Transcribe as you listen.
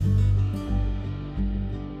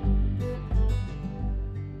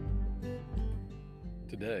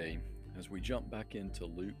Today, as we jump back into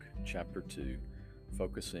Luke chapter 2,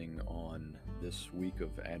 focusing on this week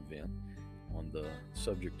of Advent on the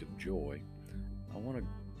subject of joy, I want to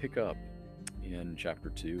pick up in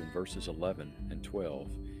chapter 2 in verses 11 and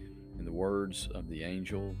 12 in the words of the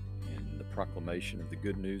angel in the proclamation of the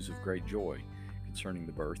good news of great joy concerning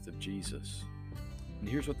the birth of Jesus. And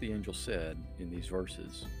here's what the angel said in these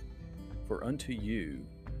verses: "For unto you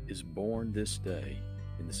is born this day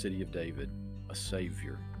in the city of David a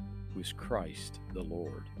Savior, who is Christ the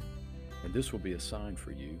Lord. And this will be a sign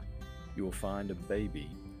for you. You will find a baby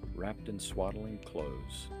wrapped in swaddling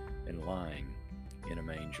clothes and lying in a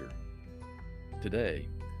manger." Today,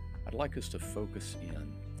 I'd like us to focus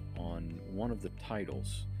in on one of the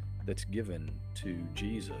titles that's given to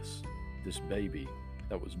Jesus, this baby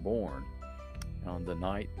that was born on the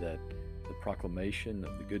night that the proclamation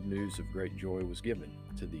of the good news of great joy was given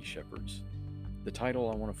to these shepherds. The title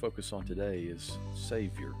I want to focus on today is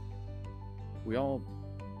Savior. We all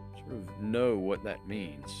sort of know what that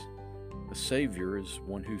means. A Savior is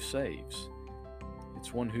one who saves.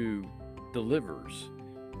 It's one who delivers.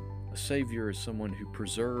 A Savior is someone who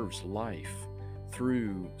preserves life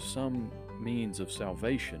through some means of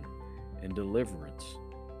salvation and deliverance.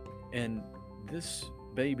 And this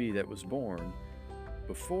baby that was born,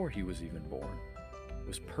 before he was even born,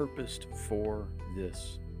 was purposed for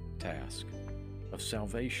this task of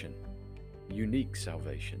salvation, unique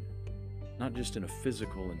salvation, not just in a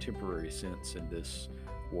physical and temporary sense in this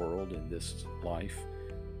world, in this life,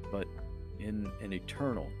 but in an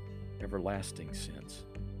eternal, everlasting sense.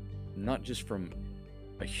 Not just from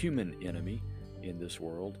a human enemy in this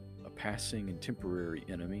world, a passing and temporary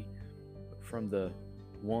enemy, but from the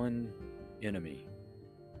one enemy,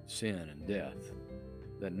 sin and death,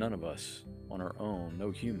 that none of us on our own,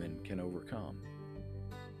 no human, can overcome.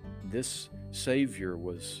 This Savior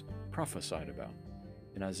was prophesied about.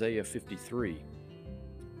 In Isaiah 53,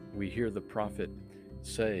 we hear the prophet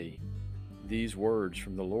say these words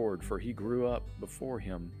from the Lord: "For he grew up before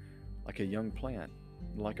him like a young plant,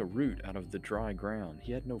 like a root out of the dry ground.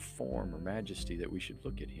 He had no form or majesty that we should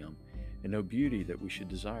look at him, and no beauty that we should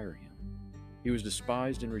desire him. He was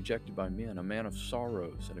despised and rejected by men, a man of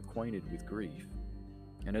sorrows and acquainted with grief.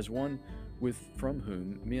 And as one from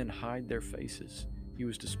whom men hide their faces, he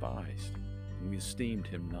was despised, and we esteemed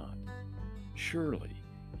him not. Surely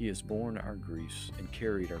he has borne our griefs and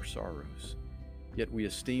carried our sorrows. Yet we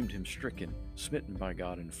esteemed him stricken, smitten by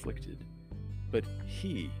God, and afflicted. But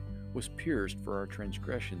he was pierced for our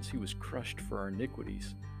transgressions, he was crushed for our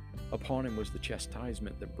iniquities. Upon him was the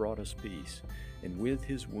chastisement that brought us peace, and with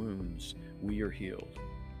his wounds we are healed.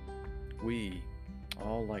 We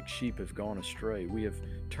all like sheep have gone astray. We have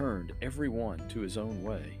turned every one to his own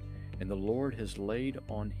way, and the Lord has laid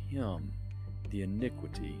on him the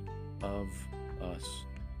iniquity of us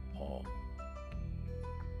all."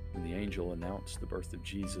 When the angel announced the birth of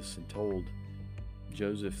Jesus and told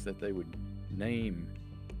Joseph that they would name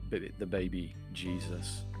the baby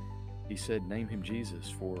Jesus, he said, "Name him Jesus,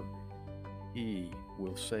 for he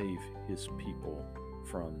will save his people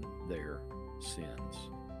from their sins."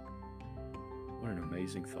 What an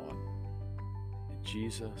amazing thought, that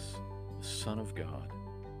Jesus, the Son of God,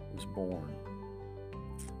 was born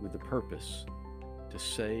with the purpose to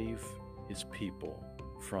save his people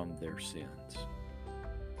from their sins.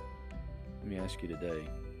 Let me ask you today,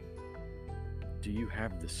 do you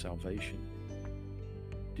have this salvation?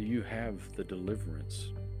 Do you have the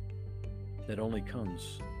deliverance that only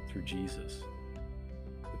comes through Jesus?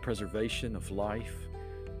 The preservation of life,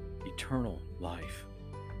 eternal life,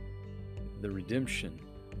 the redemption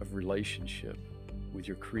of relationship with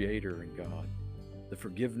your Creator and God, the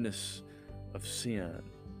forgiveness of sin.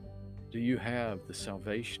 Do you have the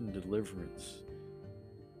salvation and deliverance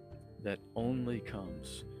that only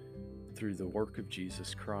comes through the work of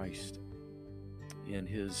Jesus Christ in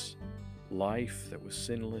his life that was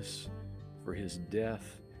sinless, for his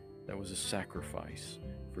death that was a sacrifice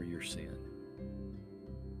for your sin?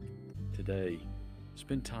 Today,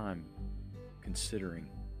 spend time considering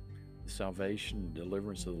the salvation and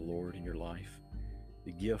deliverance of the Lord in your life,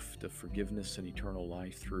 the gift of forgiveness and eternal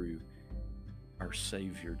life through our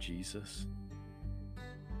Savior Jesus,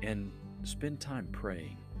 and spend time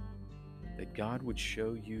praying that God would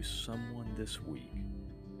show you someone this week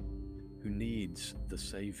who needs the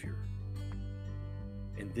Savior.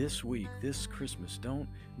 And this week, this Christmas, don't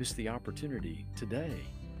miss the opportunity today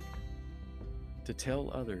to tell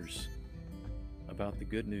others about the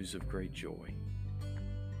good news of great joy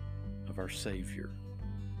of our Savior,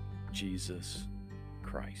 Jesus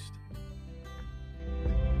Christ.